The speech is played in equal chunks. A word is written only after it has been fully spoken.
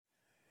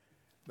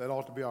That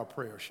ought to be our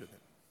prayer, shouldn't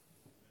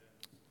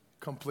it?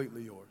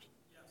 Completely yours.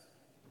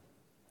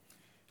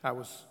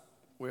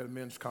 We had a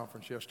men's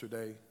conference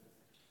yesterday.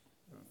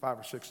 5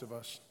 or 6 of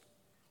us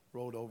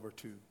rode over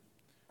to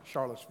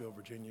Charlottesville,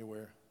 Virginia,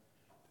 where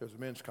there was a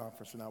men's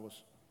conference, and I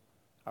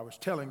was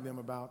telling them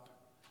about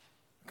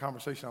a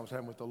conversation I was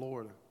having with the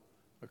Lord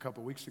a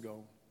couple of weeks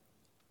ago.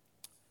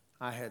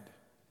 I had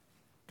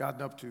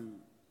gotten up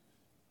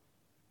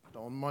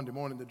on Monday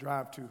morning to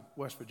drive to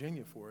West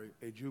Virginia for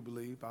a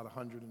jubilee, about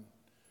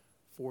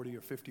 140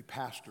 or 50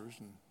 pastors,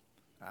 and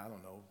I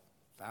don't know,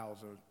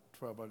 1,000 or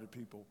 1,200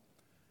 people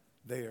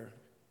there.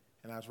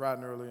 And I was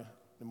riding early in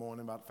the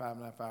morning, about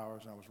 5.5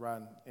 hours, and I was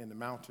riding in the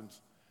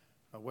mountains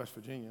of West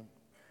Virginia.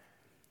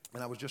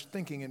 And I was just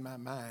thinking in my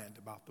mind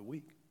about the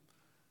week.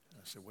 And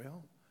I said,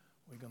 well,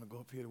 we're going to go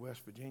up here to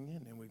West Virginia,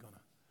 and then we're going to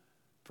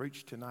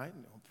preach tonight,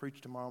 and we'll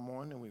preach tomorrow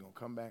morning, and we're going to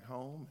come back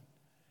home.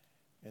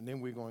 And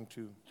then we're going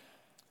to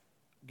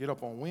get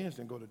up on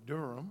Wednesday and go to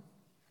Durham.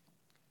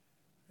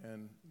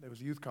 And there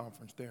was a youth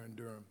conference there in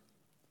Durham.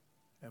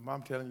 And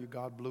I'm telling you,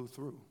 God blew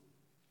through.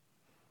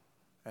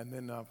 And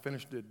then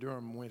finished at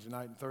Durham Wednesday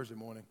night, and Thursday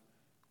morning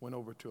went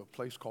over to a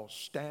place called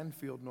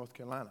Stanfield, North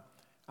Carolina.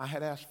 I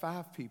had asked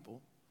 5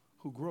 people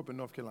who grew up in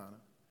North Carolina,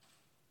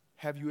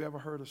 have you ever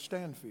heard of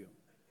Stanfield?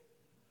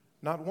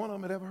 Not one of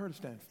them had ever heard of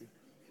Stanfield.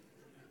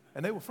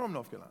 And they were from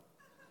North Carolina.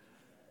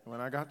 And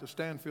when I got to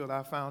Stanfield,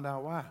 I found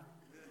out why.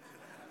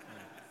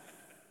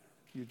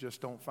 You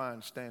just don't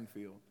find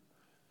Stanfield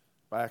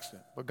by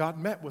accident. But God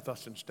met with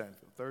us in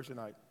Stanfield Thursday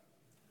night,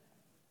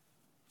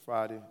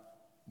 Friday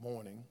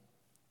morning,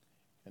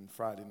 and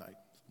Friday night.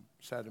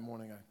 Saturday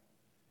morning,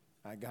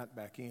 I got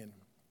back in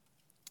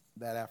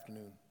that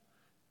afternoon.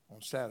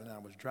 On Saturday, I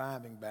was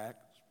driving back,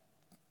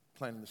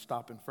 planning to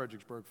stop in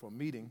Fredericksburg for a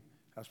meeting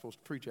I was supposed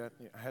to preach at.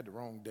 I had the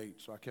wrong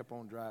date, so I kept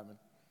on driving.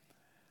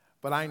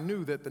 But I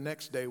knew that the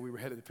next day we were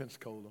headed to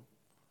Pensacola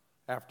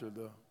after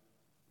the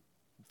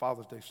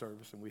Father's Day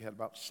service, and we had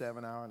about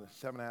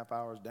 7.5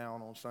 hours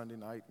down on Sunday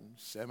night and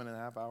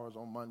 7.5 hours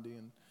on Monday,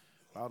 and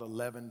about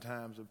 11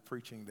 times of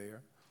preaching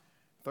there.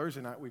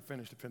 Thursday night, we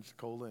finished at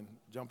Pensacola and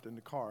jumped in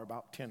the car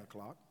about 10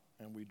 o'clock,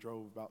 and we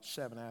drove about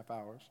 7.5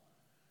 hours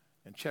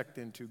and checked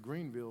into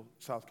Greenville,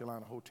 South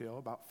Carolina hotel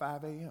about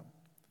 5 a.m.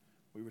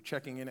 We were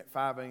checking in at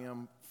 5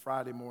 a.m.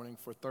 Friday morning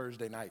for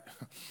Thursday night.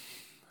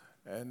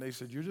 And they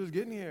said, you're just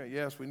getting here.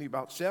 Yes, we need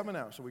about 7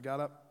 hours. So we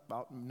got up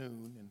about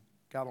noon and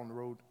got on the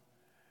road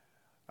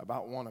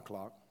about 1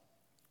 o'clock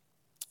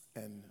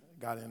and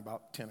got in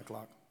about 10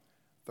 o'clock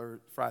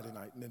Friday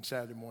night. And then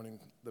Saturday morning,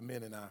 the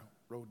men and I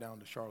rode down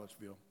to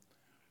Charlottesville,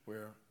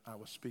 where I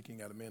was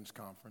speaking at a men's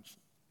conference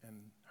and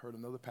heard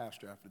another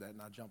pastor after that.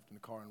 And I jumped in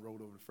the car and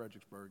rode over to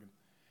Fredericksburg and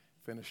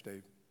finished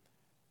a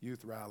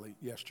youth rally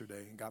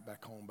yesterday and got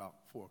back home about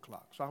 4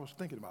 o'clock. So I was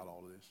thinking about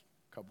all of this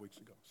a couple weeks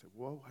ago. I said,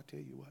 whoa, I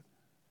tell you what.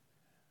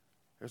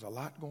 There's a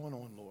lot going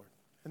on, Lord.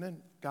 And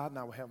then God and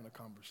I were having a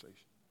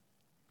conversation.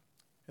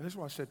 And this is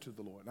what I said to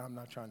the Lord, and I'm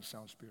not trying to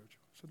sound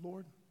spiritual. I said,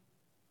 Lord,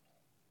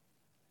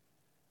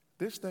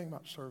 this thing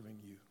about serving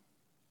you,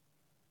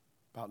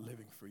 about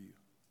living for you,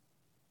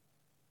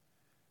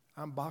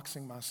 I'm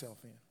boxing myself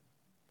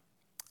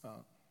in.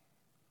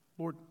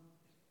 Lord,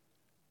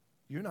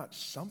 you're not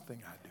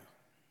something I do.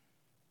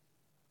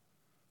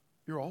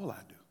 You're all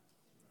I do.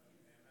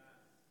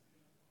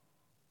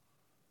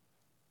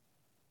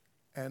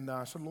 And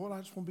I said, Lord, I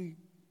just want to be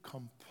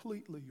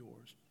completely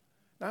yours.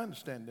 Now, I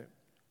understand that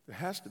there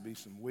has to be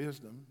some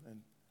wisdom,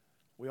 and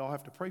we all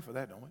have to pray for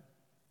that, don't we?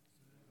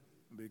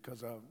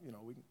 Because,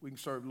 we can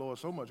serve the Lord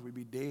so much we'd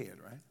be dead,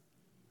 right?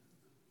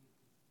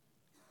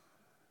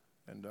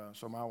 And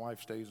so my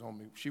wife stays on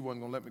me. She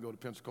wasn't going to let me go to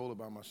Pensacola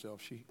by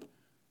myself.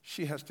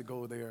 She has to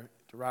go there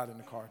to ride in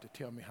the car to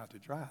tell me how to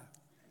drive.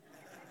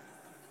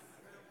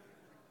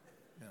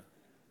 Yeah.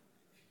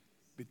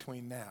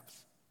 Between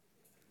naps.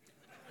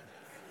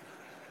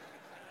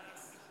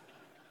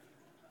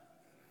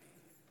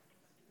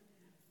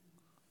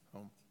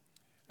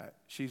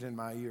 She's in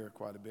my ear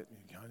quite a bit.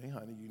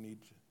 Honey, you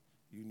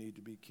need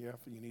to be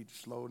careful. You need to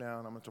slow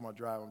down. I'm not talking about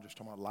driving. I'm just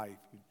talking about life.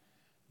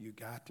 You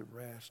got to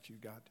rest. You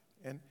got to,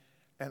 and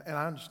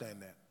I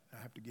understand that.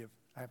 I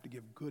have to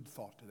give good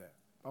thought to that.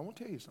 I want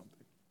to tell you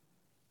something.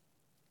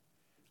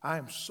 I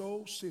am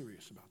so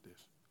serious about this.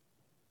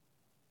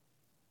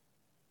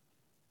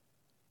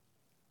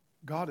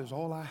 God is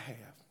all I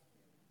have.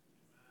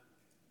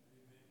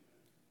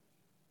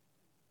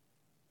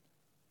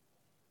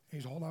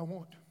 He's all I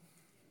want.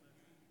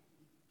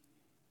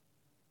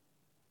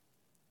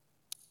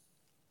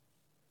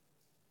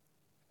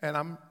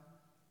 And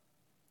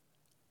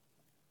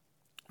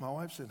my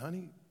wife said,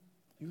 honey,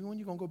 when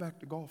you going to go back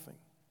to golfing?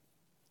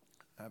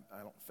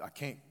 I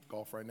can't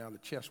golf right now. The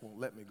chest won't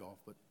let me golf.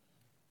 But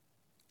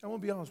I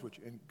want to be honest with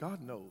you. And God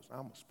knows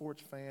I'm a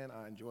sports fan.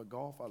 I enjoy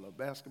golf. I love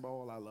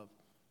basketball. I love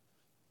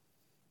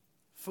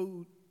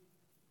food.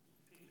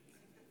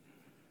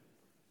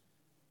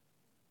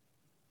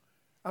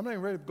 I'm not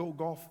even ready to go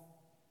golf.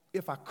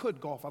 If I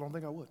could golf, I don't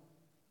think I would.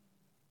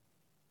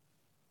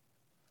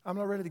 I'm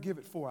not ready to give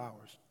it 4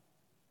 hours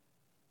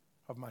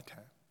of my time.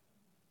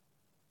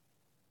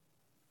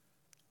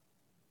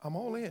 I'm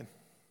all in.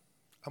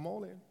 I'm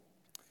all in.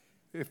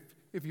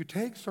 If you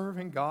take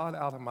serving God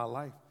out of my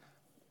life,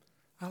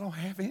 I don't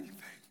have anything.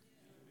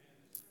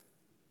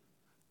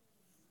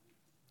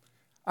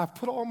 I've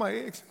put all my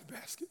eggs in the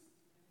basket.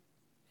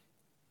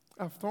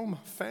 I've thrown my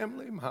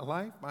family, my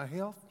life, my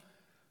health,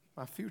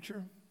 my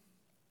future.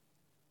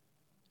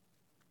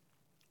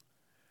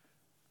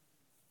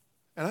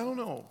 And I don't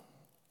know.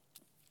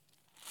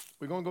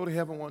 We're going to go to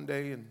heaven one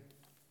day, and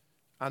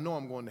I know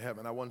I'm going to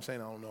heaven. I wasn't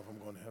saying I don't know if I'm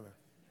going to heaven.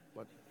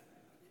 But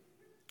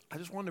I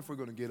just wonder if we're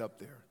going to get up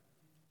there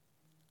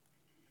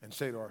and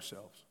say to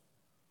ourselves,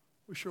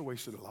 we sure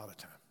wasted a lot of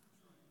time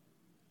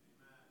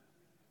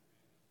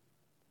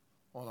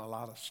on a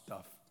lot of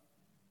stuff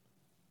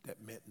that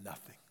meant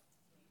nothing.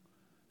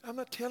 I'm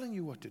not telling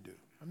you what to do.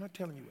 I'm not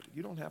telling you what to do.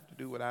 You don't have to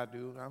do what I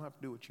do. I don't have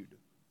to do what you do.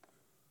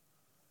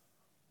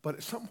 But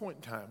at some point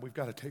in time, we've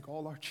got to take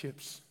all our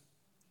chips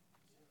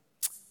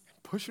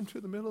and push them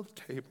to the middle of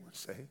the table and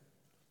say,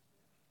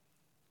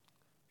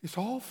 it's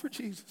all for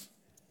Jesus.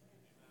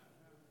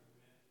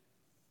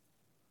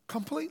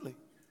 Completely.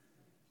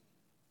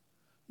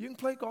 You can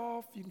play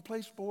golf, you can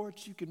play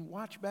sports, you can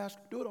watch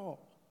basketball, do it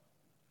all.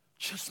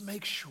 Just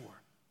make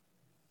sure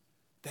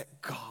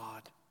that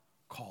God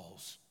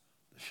calls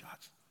the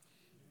shots.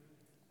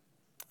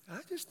 I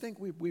just think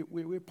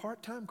we're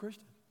part-time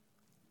Christians.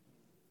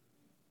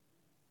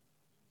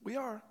 We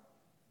are.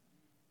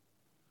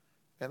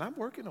 And I'm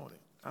working on it.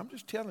 I'm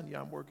just telling you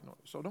I'm working on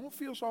it. So don't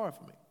feel sorry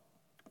for me.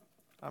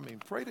 I mean,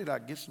 pray that I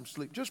get some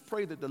sleep. Just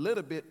pray that the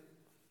little bit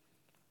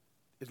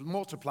it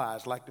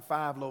multiplies like the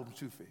 5 loaves and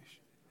 2 fish.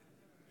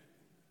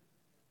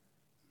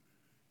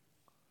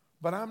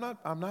 But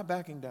I'm not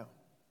backing down.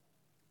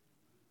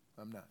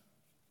 I'm not.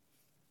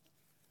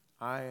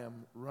 I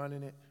am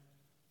running it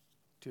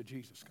till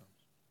Jesus comes.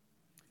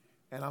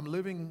 And I'm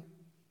living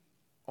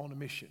on a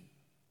mission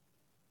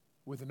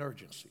with an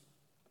urgency.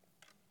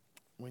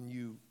 When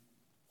you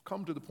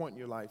come to the point in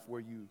your life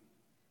where you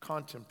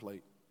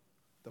contemplate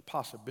the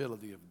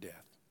possibility of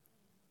death,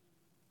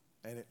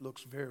 and it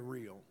looks very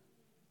real,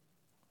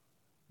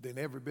 then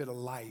every bit of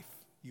life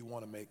you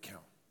want to make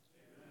count.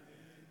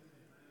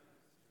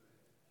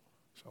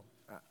 So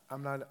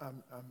I'm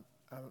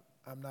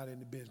not in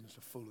the business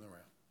of fooling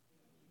around.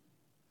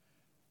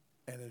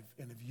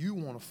 And if you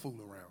want to fool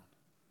around,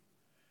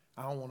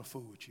 I don't want to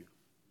fool with you.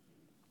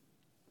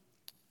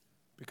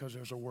 Because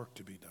there's a work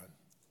to be done,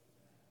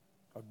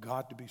 a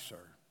God to be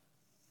served,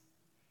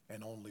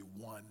 and only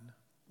one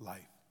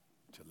life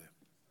to live.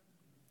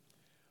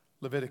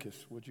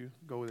 Leviticus, would you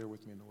go there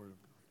with me in the Word of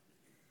God?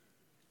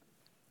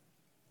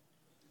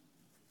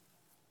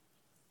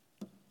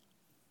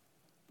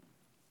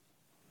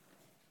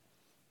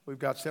 We've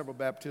got several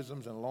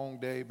baptisms and a long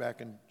day back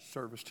in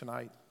service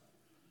tonight,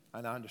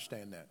 and I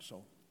understand that.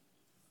 So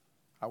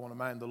I want to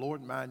mind the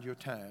Lord and mind your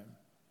time.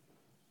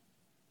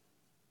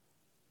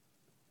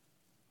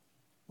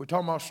 We're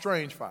talking about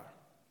strange fire.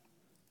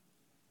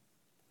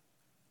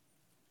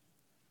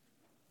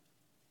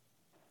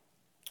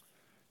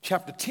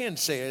 Chapter 10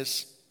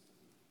 says,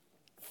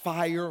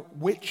 fire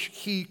which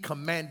he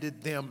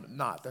commanded them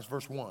not. That's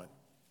verse 1.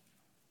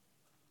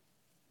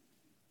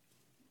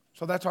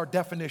 So that's our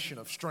definition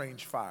of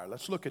strange fire.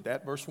 Let's look at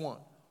that, verse 1.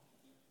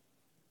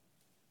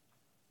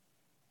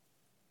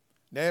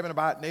 Nadab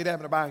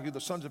and Abihu,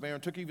 the sons of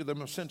Aaron, took each of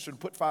them a censer and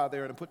put fire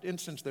there and put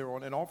incense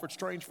thereon and offered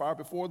strange fire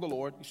before the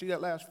Lord. You see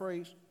that last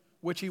phrase?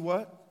 Which he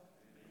what?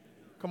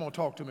 Come on,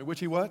 talk to me.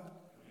 Which he what?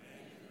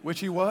 Which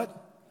he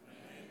what?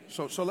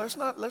 So let's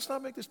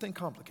not make this thing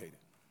complicated.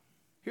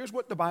 Here's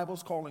what the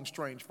Bible's calling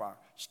strange fire.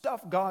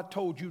 Stuff God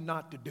told you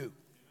not to do.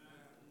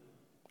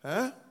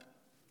 Huh?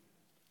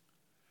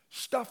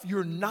 Stuff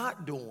you're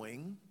not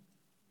doing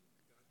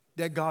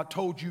that God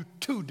told you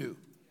to do.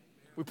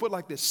 We put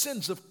like this: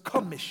 sins of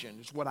commission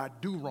is what I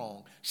do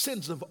wrong.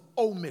 Sins of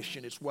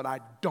omission is what I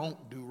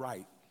don't do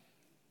right.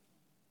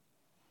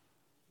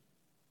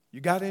 You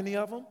got any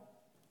of them?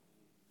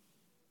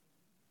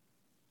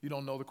 You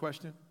don't know the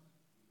question?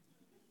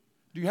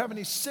 Do you have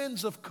any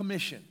sins of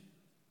commission?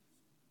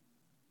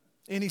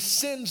 Any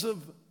sins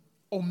of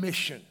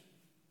omission?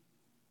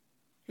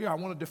 Here, I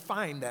want to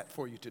define that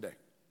for you today.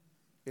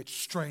 It's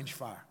strange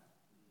fire.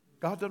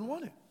 God doesn't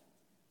want it.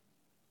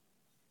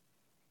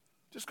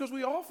 Just because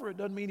we offer it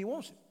doesn't mean he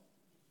wants it.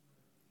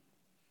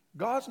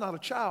 God's not a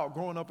child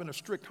growing up in a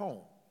strict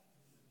home.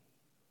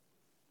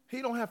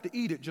 He don't have to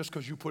eat it just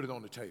because you put it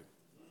on the table.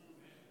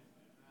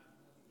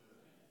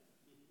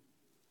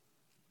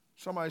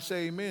 Somebody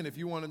say amen if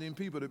you're one of them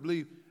people that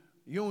believe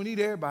you don't eat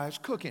everybody's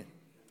cooking.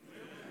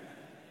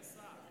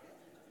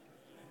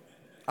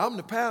 I'm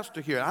the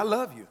pastor here. I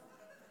love you.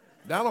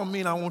 That don't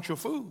mean I want your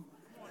food.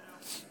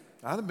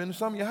 I'd have been to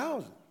some of your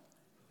houses.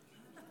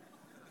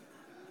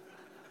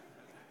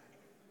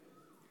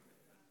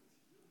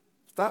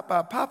 Stop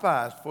by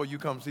Popeyes before you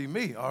come see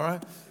me, all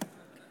right?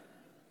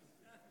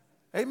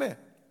 Amen.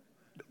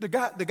 The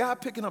guy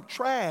picking up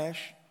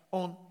trash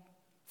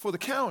for the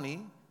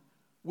county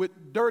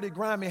with dirty,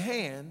 grimy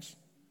hands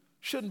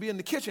shouldn't be in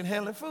the kitchen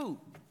handling food.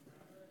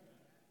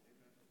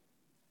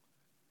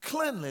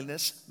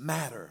 cleanliness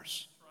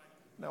matters.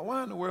 Now,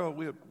 why in the world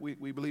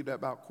we believe that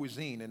about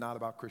cuisine and not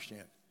about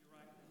Christianity?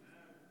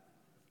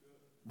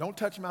 Don't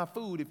touch my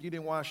food if you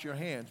didn't wash your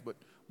hands,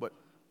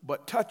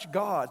 but touch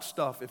God's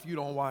stuff if you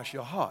don't wash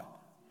your heart.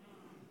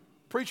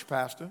 Preach,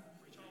 Pastor.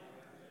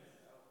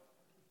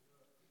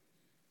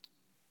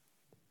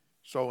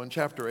 So in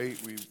chapter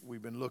 8,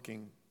 we've been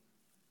looking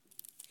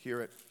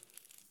here at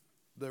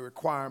the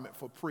requirement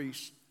for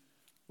priests.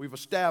 We've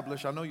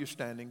established, I know you're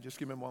standing, just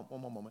give me one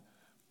more moment,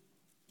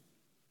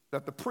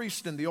 that the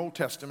priest in the Old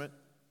Testament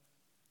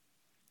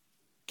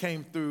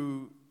came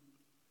through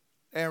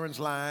Aaron's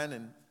line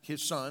and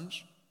his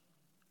sons.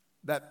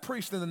 That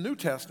priests in the New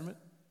Testament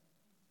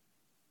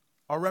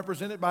are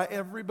represented by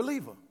every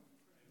believer.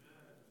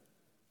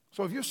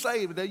 So if you're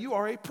saved today, you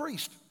are a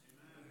priest.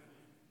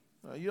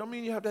 You don't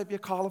mean you have to have your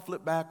collar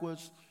flipped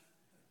backwards.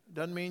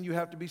 Doesn't mean you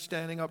have to be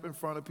standing up in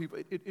front of people.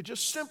 It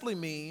just simply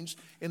means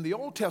in the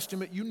Old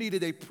Testament you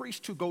needed a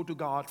priest to go to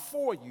God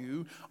for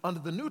you. Under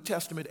the New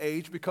Testament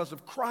age, because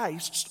of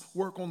Christ's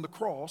work on the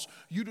cross,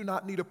 you do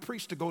not need a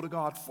priest to go to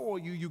God for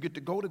you. You get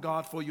to go to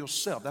God for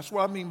yourself. That's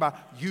what I mean by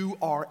you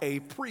are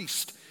a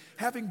priest,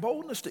 having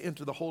boldness to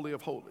enter the Holy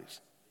of Holies.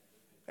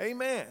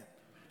 Amen.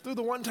 Through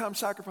the one-time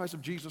sacrifice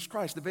of Jesus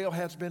Christ, the veil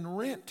has been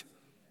rent.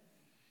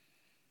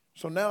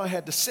 So now I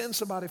had to send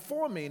somebody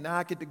for me. Now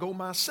I get to go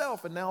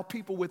myself, and now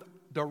people with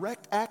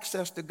direct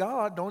access to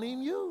God don't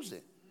even use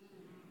it.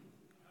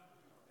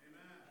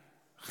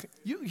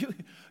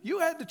 You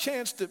had the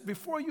chance to,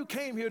 before you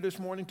came here this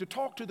morning, to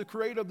talk to the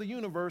creator of the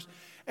universe,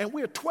 and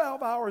we're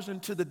 12 hours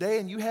into the day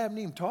and you haven't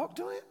even talked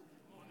to him?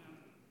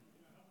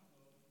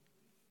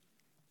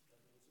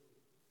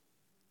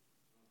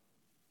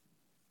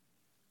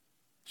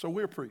 So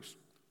we're priests.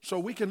 So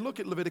we can look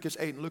at Leviticus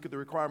 8 and look at the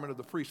requirement of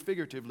the priest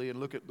figuratively and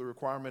look at the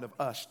requirement of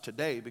us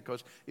today,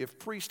 because if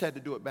priests had to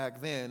do it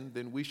back then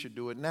we should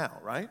do it now,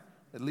 right?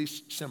 At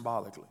least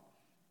symbolically.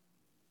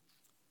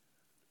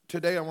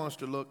 Today I want us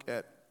to look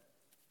at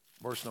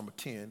verse number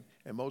 10.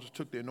 And Moses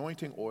took the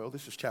anointing oil.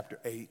 This is chapter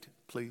 8,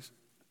 please.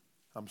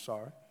 I'm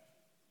sorry.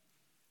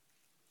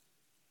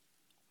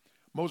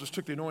 Moses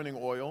took the anointing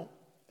oil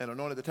and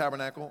anointed the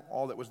tabernacle,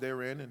 all that was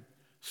therein, and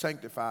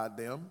sanctified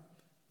them.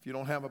 If you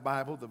don't have a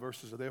Bible, the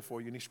verses are there for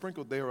you. And he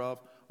sprinkled thereof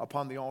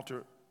upon the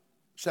altar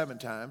 7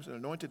 times, and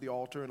anointed the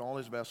altar and all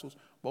his vessels,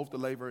 both the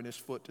laver and his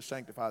foot, to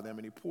sanctify them.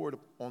 And he poured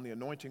on the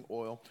anointing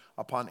oil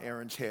upon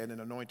Aaron's head and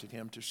anointed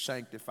him to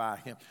sanctify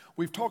him.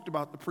 We've talked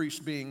about the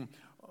priest being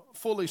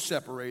fully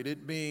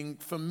separated, being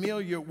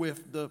familiar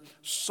with the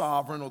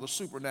sovereign or the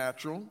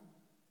supernatural,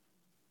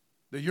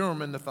 the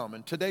Urim and the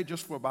Thummim. Today,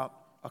 just for about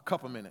a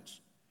couple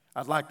minutes,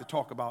 I'd like to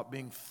talk about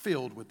being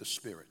filled with the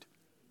Spirit.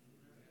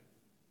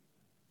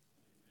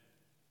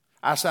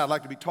 I said I'd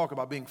like to be talking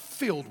about being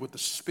filled with the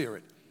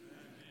Spirit.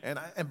 And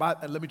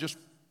let me just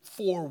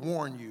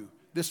forewarn you,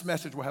 this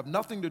message will have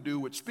nothing to do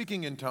with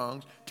speaking in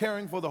tongues,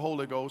 tearing for the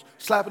Holy Ghost,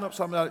 slapping up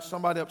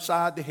somebody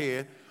upside the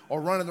head, or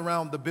running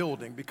around the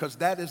building, because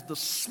that is the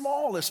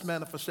smallest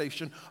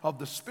manifestation of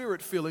the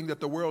Spirit filling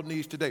that the world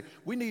needs today.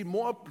 We need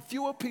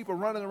fewer people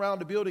running around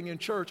the building in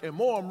church and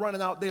more of them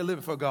running out there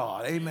living for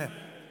God. Amen.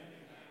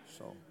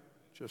 So,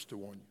 just to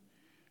warn you.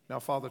 Now,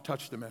 Father,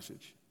 touch the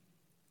message.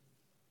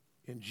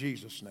 In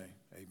Jesus' name,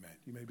 amen.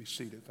 You may be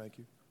seated. Thank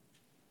you.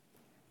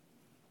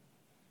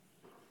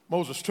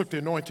 Moses took the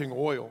anointing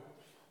oil.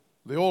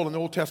 The oil in the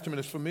Old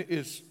Testament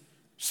is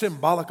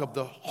symbolic of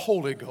the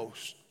Holy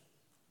Ghost.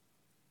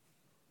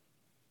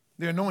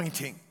 The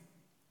anointing.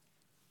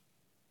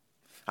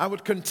 I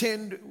would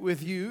contend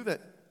with you that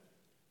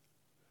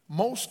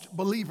most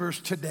believers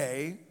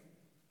today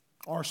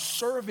are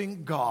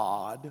serving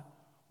God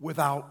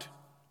without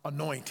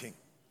anointing.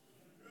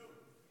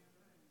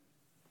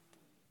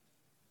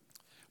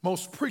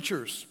 Most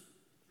preachers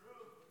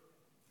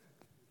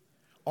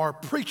are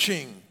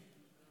preaching.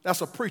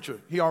 That's a preacher.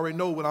 He already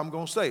know what I'm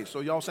going to say. So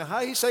y'all say, how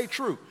he say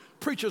true?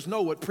 Preachers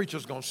know what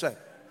preacher's going to say.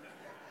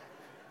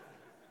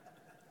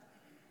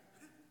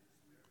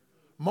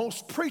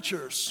 Most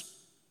preachers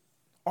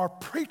are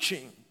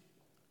preaching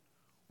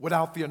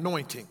without the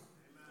anointing.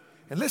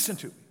 And listen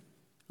to me.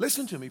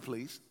 Listen to me,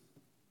 please.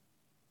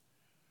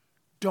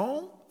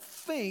 Don't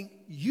think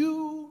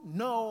you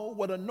know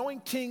what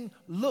anointing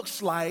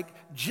looks like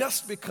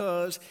just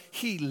because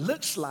he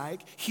looks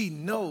like he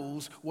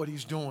knows what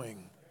he's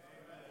doing.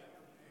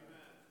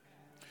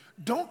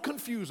 Don't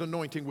confuse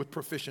anointing with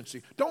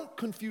proficiency. Don't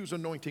confuse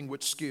anointing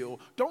with skill.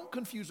 Don't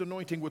confuse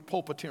anointing with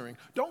pulpiteering.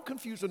 Don't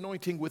confuse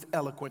anointing with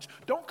eloquence.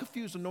 Don't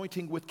confuse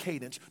anointing with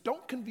cadence.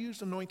 Don't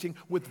confuse anointing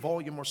with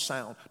volume or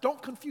sound.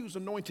 Don't confuse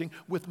anointing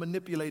with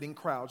manipulating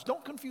crowds.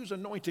 Don't confuse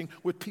anointing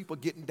with people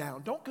getting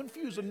down. Don't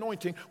confuse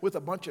anointing with a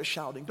bunch of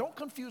shouting. Don't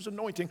confuse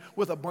anointing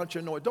with a bunch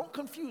of noise. Don't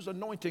confuse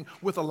anointing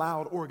with a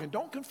loud organ.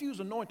 Don't confuse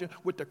anointing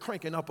with the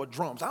cranking up of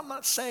drums. I'm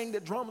not saying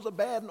that drums are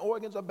bad and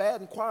organs are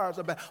bad and choirs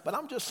are bad, but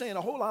I'm just saying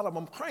a whole lot of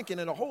them cranking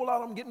and a whole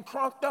lot of them getting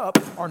crunked up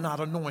are not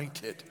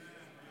anointed.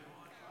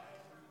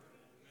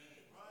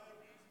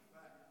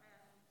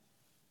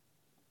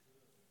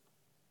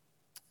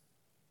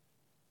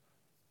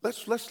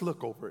 Let's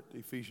look over at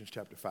Ephesians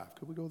chapter 5.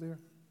 Could we go there?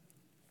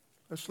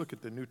 Let's look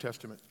at the New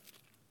Testament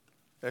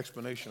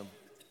explanation of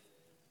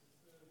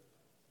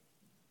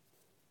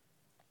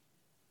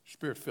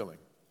spirit filling.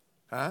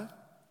 Huh?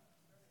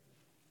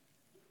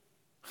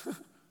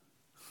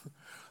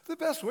 The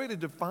best way to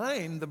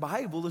define the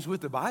Bible is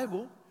with the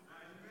Bible.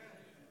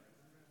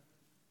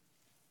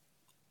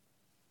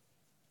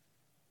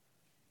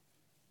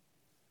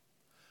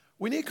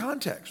 We need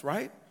context,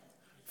 right?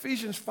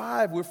 Ephesians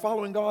 5, we're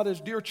following God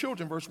as dear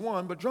children, verse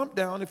 1, but jump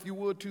down, if you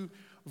would, to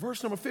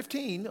verse number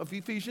 15 of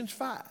Ephesians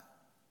 5.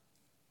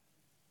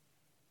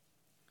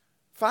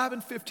 5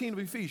 and 15 of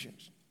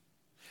Ephesians.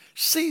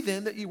 See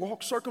then that ye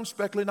walk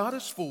circumspectly, not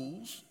as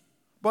fools,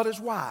 but as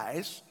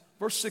wise.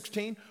 Verse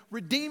 16,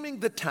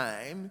 redeeming the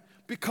time,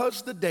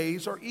 because the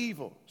days are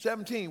evil.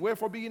 17,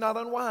 wherefore be ye not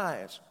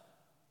unwise,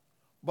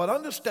 but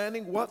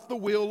understanding what the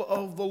will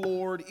of the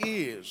Lord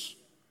is.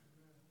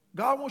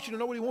 God wants you to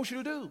know what he wants you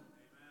to do.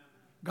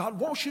 God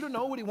wants you to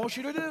know what he wants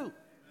you to do.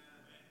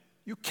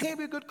 You can't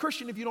be a good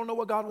Christian if you don't know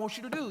what God wants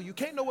you to do. You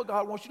can't know what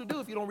God wants you to do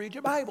if you don't read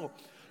your Bible.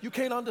 You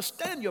can't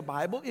understand your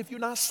Bible if you're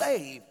not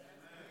saved.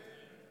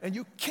 And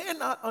you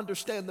cannot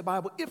understand the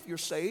Bible if you're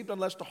saved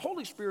unless the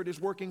Holy Spirit is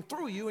working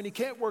through you, and he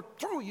can't work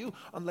through you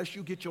unless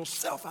you get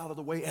yourself out of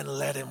the way and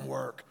let him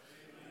work.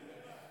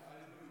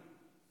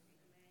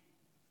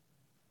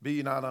 Be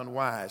ye not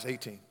unwise,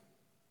 18.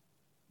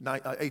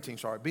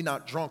 Be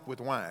not drunk with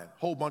wine.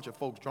 Whole bunch of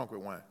folks drunk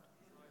with wine.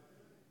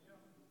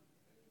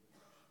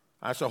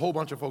 I said a whole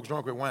bunch of folks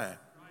drunk with wine.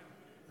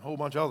 A whole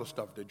bunch of other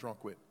stuff they're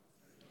drunk with.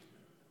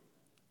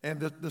 And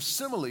the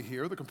simile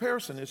here, the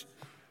comparison is,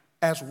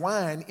 as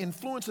wine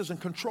influences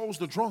and controls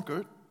the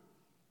drunkard,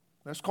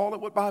 let's call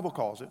it what Bible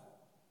calls it.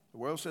 The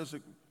world says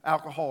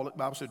alcoholic, the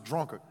Bible says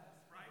drunkard.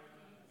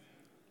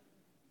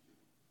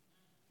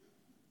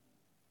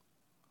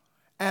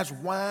 As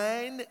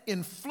wine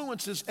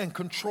influences and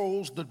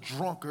controls the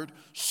drunkard,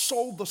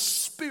 so the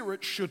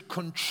Spirit should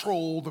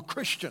control the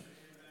Christian.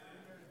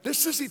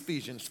 This is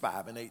Ephesians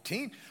 5 and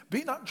 18.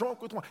 Be not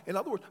drunk with wine. In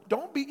other words,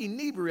 don't be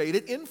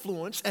inebriated,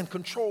 influenced, and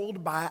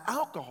controlled by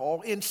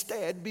alcohol.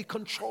 Instead, be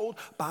controlled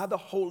by the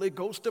Holy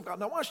Ghost of God.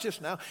 Now watch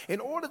this now. In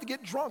order to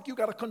get drunk, you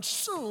got to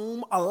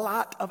consume a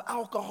lot of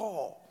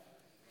alcohol.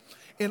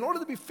 In order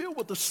to be filled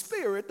with the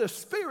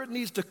Spirit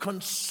needs to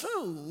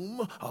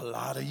consume a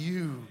lot of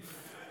you.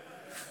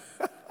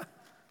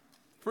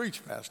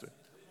 Preach, Pastor.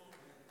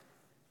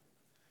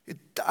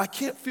 I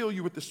can't fill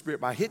you with the Spirit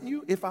by hitting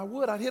you. If I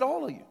would, I'd hit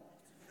all of you.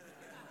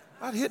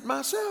 I'd hit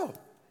myself.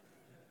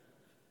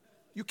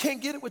 You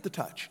can't get it with the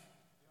touch.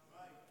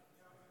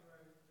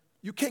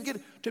 You can't get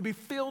it. To be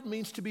filled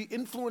means to be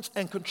influenced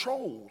and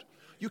controlled.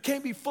 You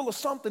can't be full of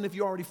something if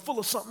you're already full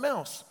of something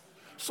else.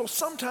 So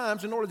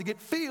sometimes in order to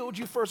get filled,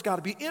 you first got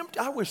to be empty.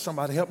 I wish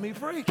somebody helped me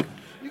preach.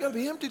 You got to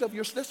be emptied of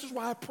your. This is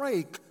why I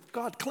pray.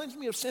 God, cleanse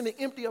me of sin and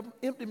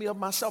empty me of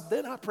myself.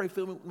 Then I pray,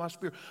 fill me with my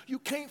Spirit. You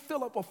can't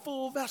fill up a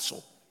full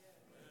vessel.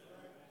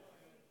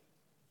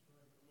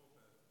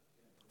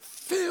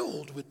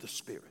 Filled with the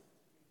Spirit.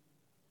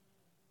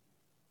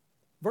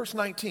 Verse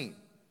 19.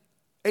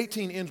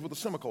 18 ends with a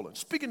semicolon.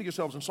 Speaking to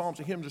yourselves in psalms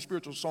and hymns and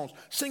spiritual songs,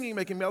 singing,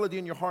 making melody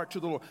in your heart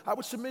to the Lord. I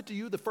would submit to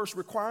you the first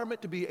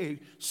requirement to be a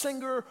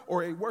singer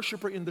or a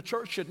worshiper in the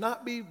church should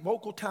not be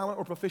vocal talent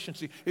or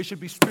proficiency. It should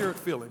be spirit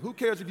filling. Who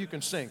cares if you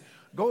can sing?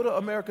 Go to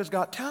America's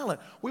Got Talent.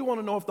 We want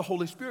to know if the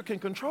Holy Spirit can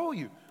control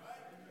you.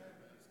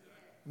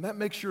 And that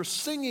makes your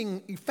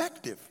singing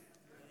effective.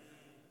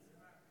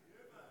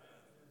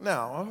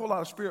 Now, a whole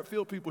lot of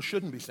spirit-filled people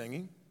shouldn't be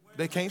singing.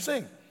 They can't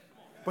sing.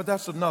 But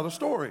that's another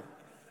story.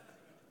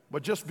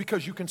 But just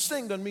because you can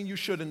sing doesn't mean you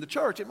should in the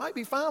church. It might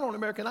be fine on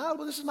American Idol,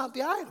 but this is not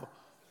the idol.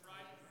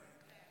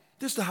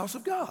 This is the house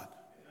of God.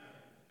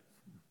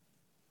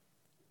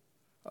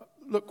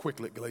 Look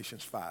quickly at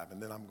Galatians 5,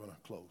 and then I'm going to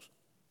close.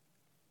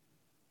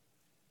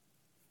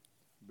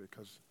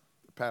 Because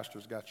the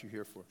pastor's got you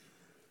here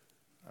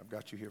I've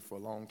got you here for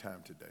a long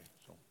time today.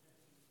 So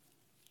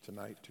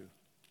tonight too.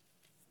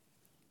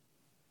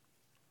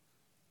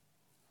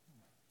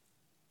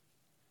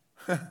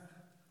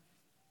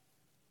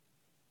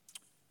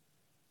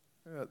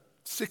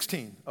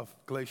 16 of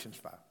Galatians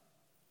 5.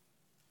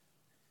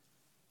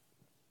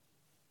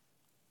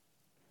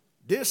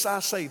 This I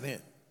say then,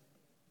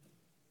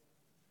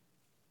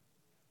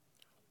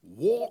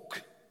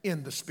 walk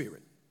in the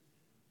Spirit,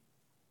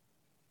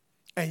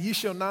 and ye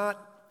shall not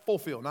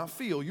fulfill. Not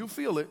feel, you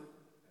feel it.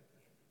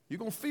 You're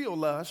going to feel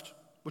lust,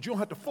 but you don't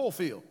have to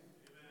fulfill.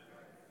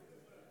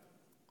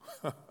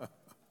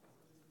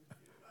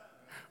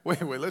 Wait,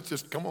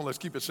 let's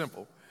keep it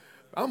simple.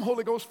 I'm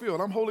Holy Ghost filled.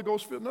 I'm Holy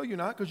Ghost filled. No, you're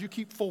not, because you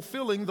keep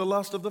fulfilling the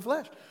lust of the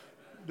flesh.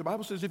 The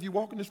Bible says if you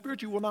walk in the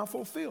Spirit, you will not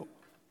fulfill.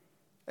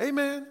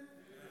 Amen.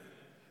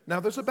 Now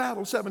there's a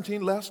battle,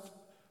 17, lest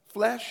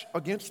flesh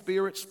against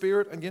spirit,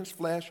 spirit against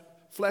flesh.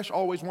 Flesh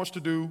always wants to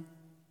do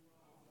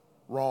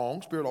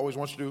wrong. Spirit always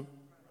wants to do,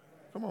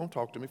 come on,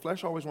 talk to me.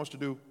 Flesh always wants to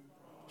do,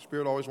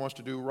 spirit always wants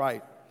to do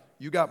right.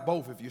 You got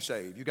both if you're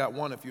saved. You got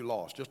one if you're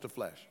lost, just the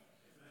flesh.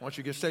 Once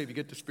you get saved, you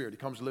get the Spirit. He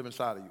comes to live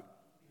inside of you.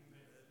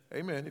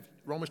 Amen.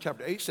 Romans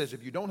chapter 8 says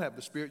if you don't have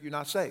the Spirit, you're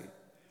not saved.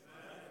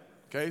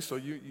 Okay, so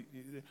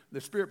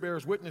the Spirit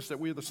bears witness that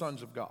we are the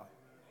sons of God.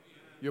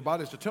 Your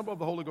body is the temple of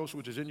the Holy Ghost,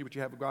 which is in you, which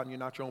you have of God, and you're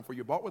not your own, for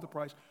you're bought with a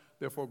price.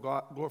 Therefore,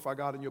 glorify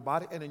God in your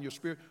body and in your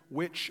spirit,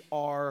 which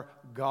are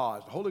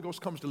God's. The Holy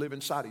Ghost comes to live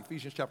inside of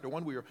Ephesians chapter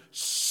 1. We are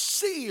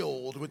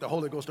sealed with the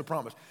Holy Ghost of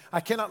promise. I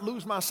cannot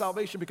lose my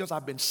salvation because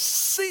I've been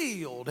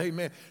sealed.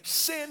 Amen.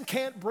 Sin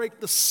can't break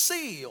the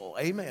seal.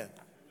 Amen.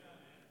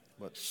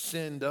 But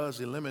sin does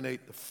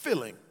eliminate the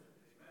filling.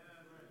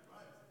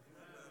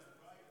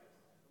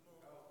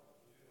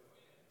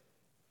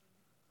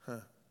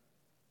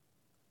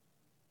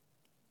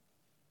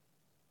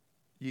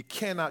 You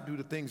cannot do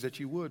the things that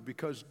you would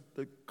because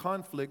the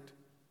conflict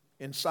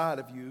inside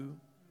of you,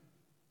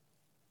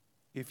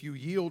 if you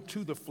yield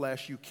to the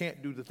flesh, you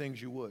can't do the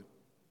things you would.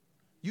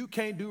 You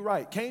can't do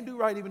right. Can't do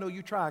right even though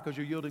you try because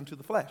you're yielding to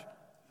the flesh.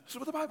 This is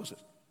what the Bible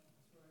says.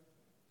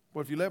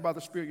 But if you're led by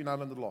the Spirit, you're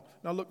not under the law.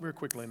 Now look very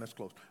quickly and let's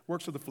close.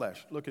 Works of the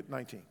flesh. Look at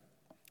 19.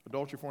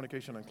 Adultery,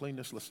 fornication,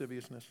 uncleanness,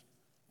 lasciviousness.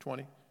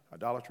 20.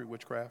 Idolatry,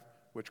 witchcraft.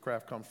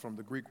 Witchcraft comes from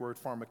the Greek word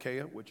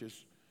pharmakeia, which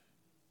is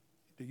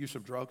the use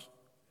of drugs.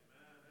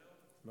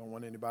 Don't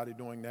want anybody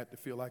doing that to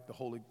feel like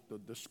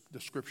the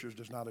scriptures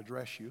does not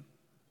address you.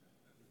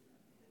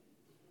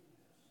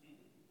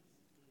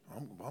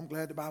 I'm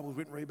glad the Bible was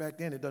written way back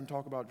then. It doesn't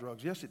talk about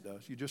drugs. Yes, it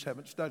does. You just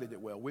haven't studied it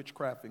well.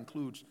 Witchcraft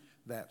includes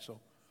that.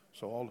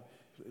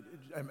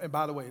 And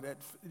by the way, that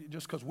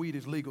just because weed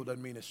is legal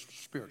doesn't mean it's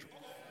spiritual.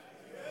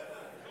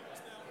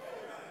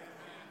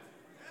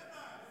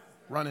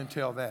 Run and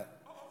tell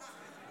that.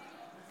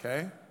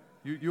 Okay?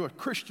 You're a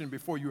Christian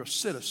before you're a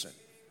citizen.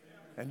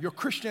 And your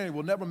Christianity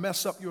will never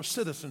mess up your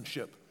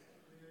citizenship.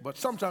 But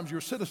sometimes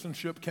your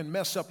citizenship can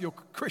mess up your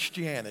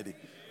Christianity.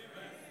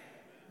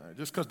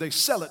 Just because they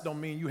sell it don't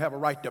mean you have a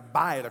right to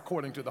buy it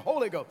according to the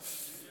Holy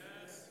Ghost.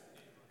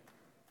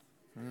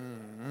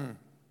 Mm-hmm.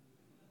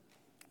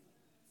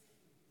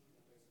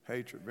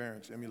 Hatred,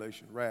 variance,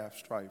 emulation, wrath,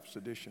 strife,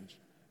 seditions,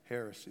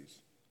 heresies,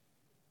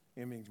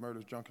 envyings,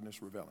 murders,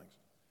 drunkenness, revelings.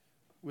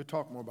 We'll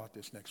talk more about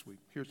this next week.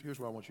 Here's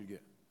what I want you to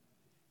get.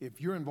 If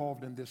you're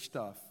involved in this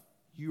stuff,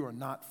 you are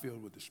not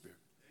filled with the Spirit.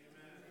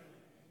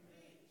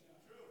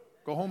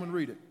 Go home and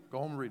read it. Go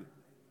home and read it.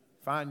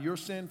 Find your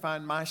sin,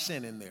 find my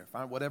sin in there.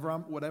 Find whatever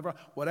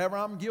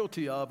I'm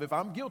guilty of. If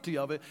I'm guilty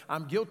of it,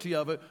 I'm guilty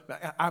of it.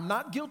 I'm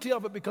not guilty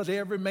of it because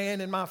every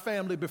man in my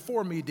family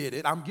before me did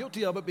it. I'm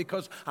guilty of it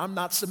because I'm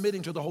not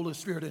submitting to the Holy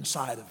Spirit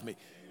inside of me.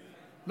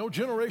 No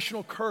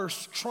generational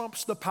curse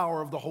trumps the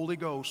power of the Holy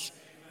Ghost.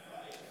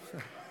 In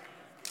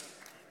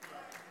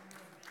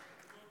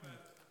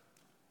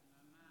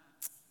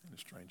a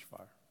strange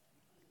fire.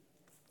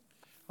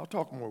 I'll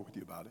talk more with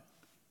you about it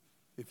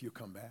if you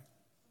come back.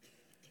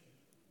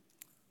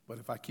 But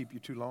if I keep you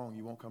too long,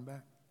 you won't come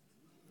back.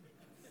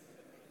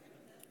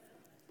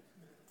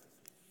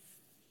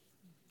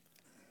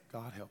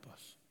 God help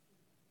us.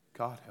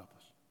 God help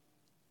us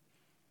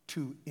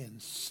to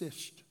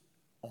insist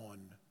on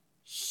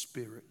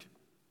Spirit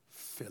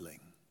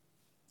filling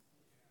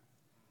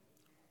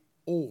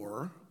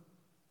or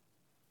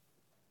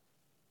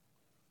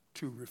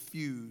to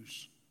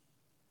refuse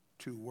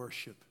to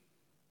worship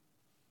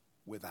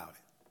without it.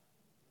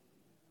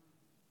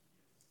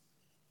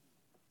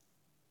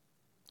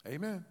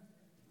 Amen.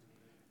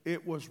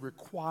 It was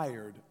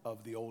required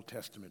of the Old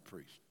Testament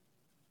priest.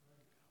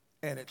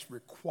 And it's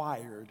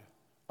required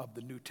of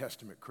the New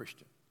Testament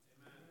Christian.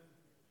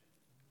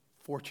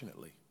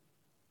 Fortunately,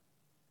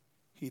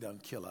 he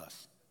doesn't kill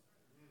us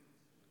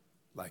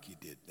like he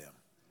did them.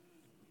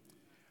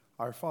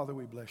 Our Father,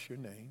 we bless your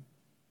name.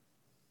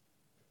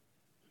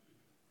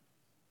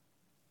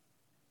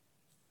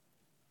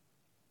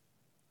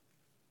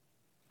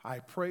 I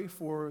pray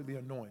for the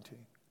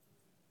anointing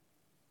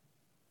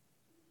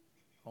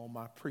on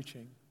my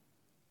preaching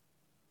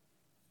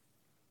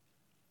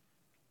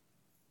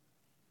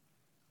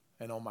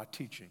and on my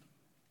teaching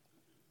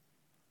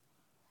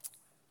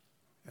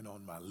and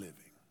on my living.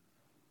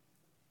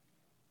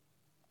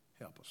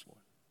 Help us, Lord.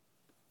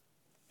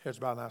 Heads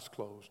bowed, eyes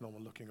closed, no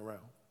one looking around.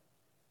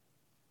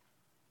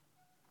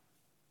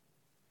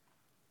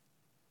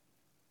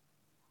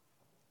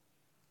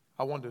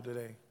 I wonder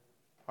today,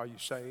 are you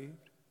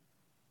saved?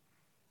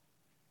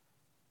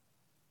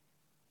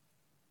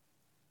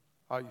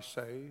 Are you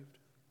saved?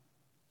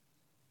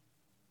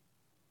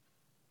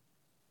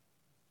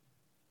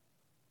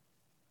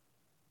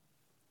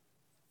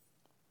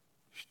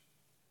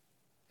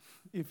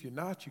 If you're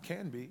not, you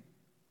can be.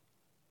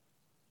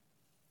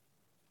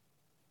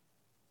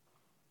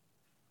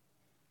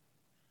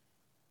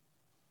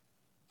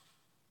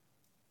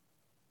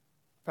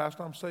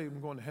 Pastor, I'm saved,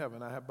 I'm going to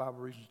heaven. I have Bible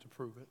reasons to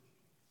prove it.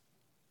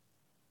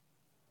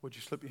 Would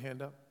you slip your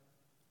hand up?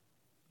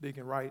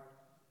 Deacon Wright,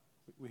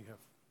 we have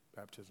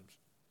baptisms.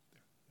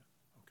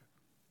 Okay.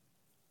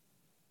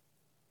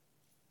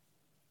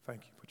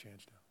 Thank you. Put your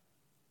hands down.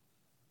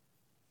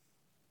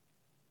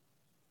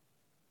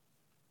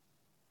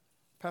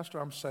 Pastor,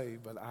 I'm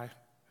saved, but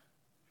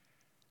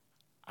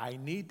I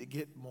need to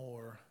get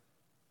more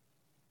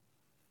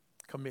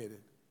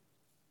committed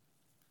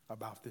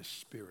about this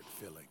spirit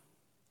filling.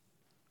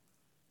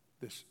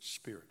 This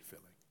spirit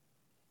filling.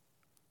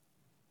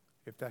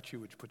 If that's you,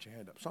 would you put your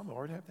hand up? Some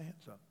already have their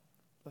hands up.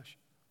 Bless you.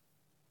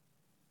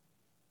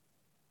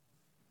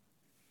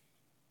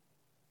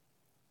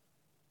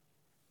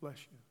 Bless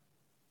you.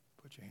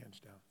 Put your hands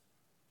down.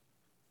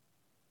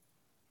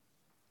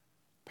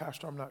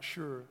 Pastor, I'm not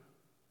sure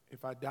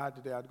if I died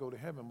today I'd go to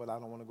heaven, but I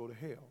don't want to go to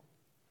hell.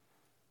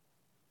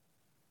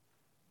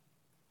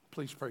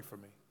 Please pray for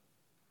me.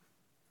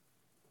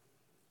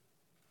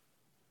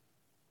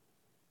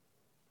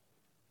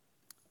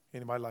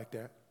 Anybody like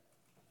that?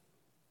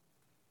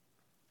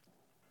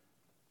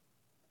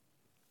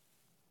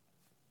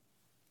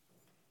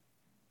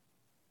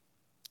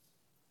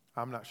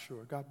 I'm not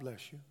sure. God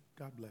bless you.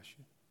 God bless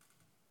you.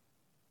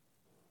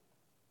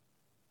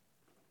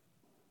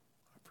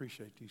 I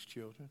appreciate these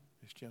children,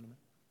 this gentleman.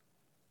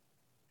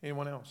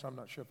 Anyone else? I'm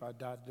not sure if I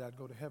died, I'd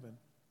go to heaven.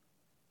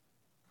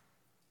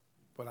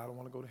 But I don't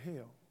want to go to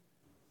hell.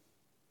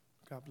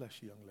 God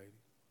bless you, young lady.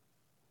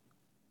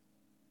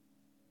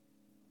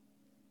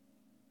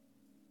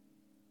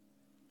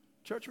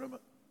 Church, remember,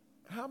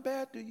 how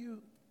bad do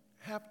you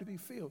have to be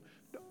filled?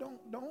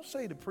 Don't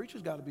say the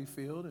preacher's got to be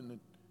filled and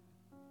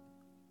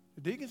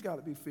the deacon's got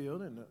to be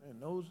filled and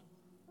those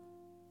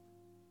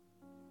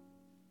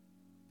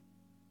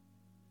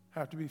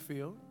have to be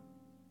filled.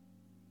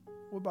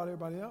 What about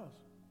everybody else?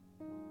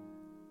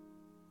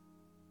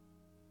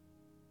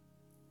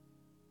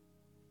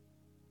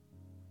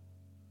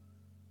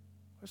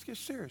 Let's get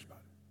serious about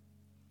it.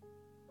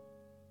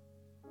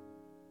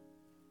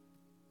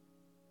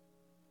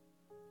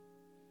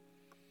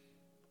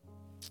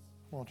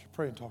 Why don't you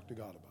pray and talk to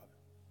God about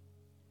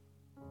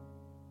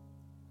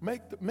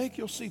it? Make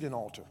your seat an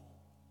altar.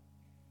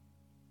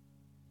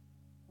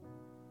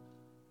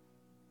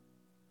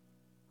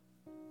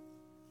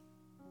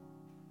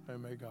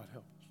 And may God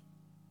help us.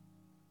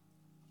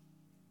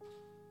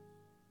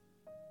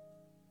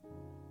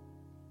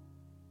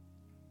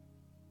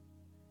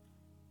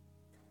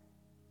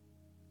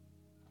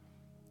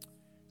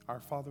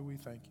 Our Father, we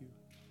thank you.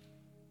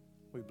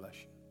 We bless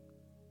you.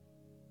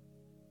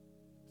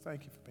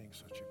 Thank you for being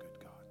such a good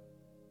God.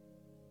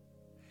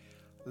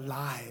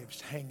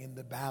 Lives hang in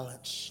the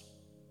balance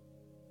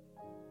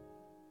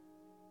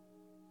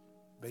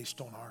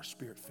based on our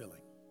spirit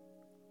filling.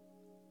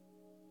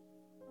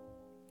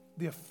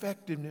 The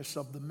effectiveness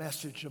of the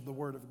message of the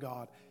Word of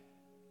God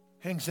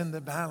hangs in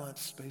the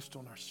balance based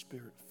on our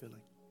spirit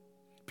filling.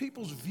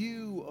 People's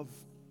view of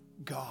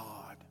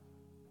God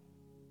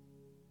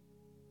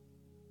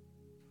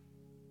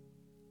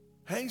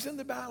hangs in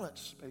the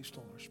balance based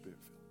on our spirit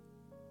filling.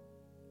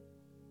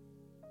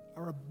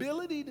 Our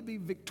ability to be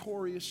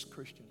victorious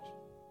Christians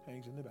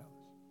hangs in the balance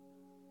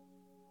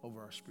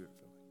over our spirit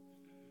filling.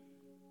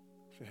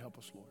 So help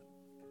us, Lord.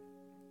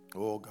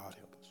 Oh, God,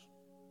 help us.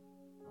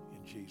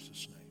 In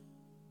Jesus'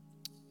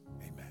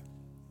 name, amen.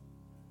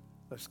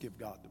 Let's give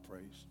God the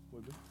praise,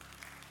 will we?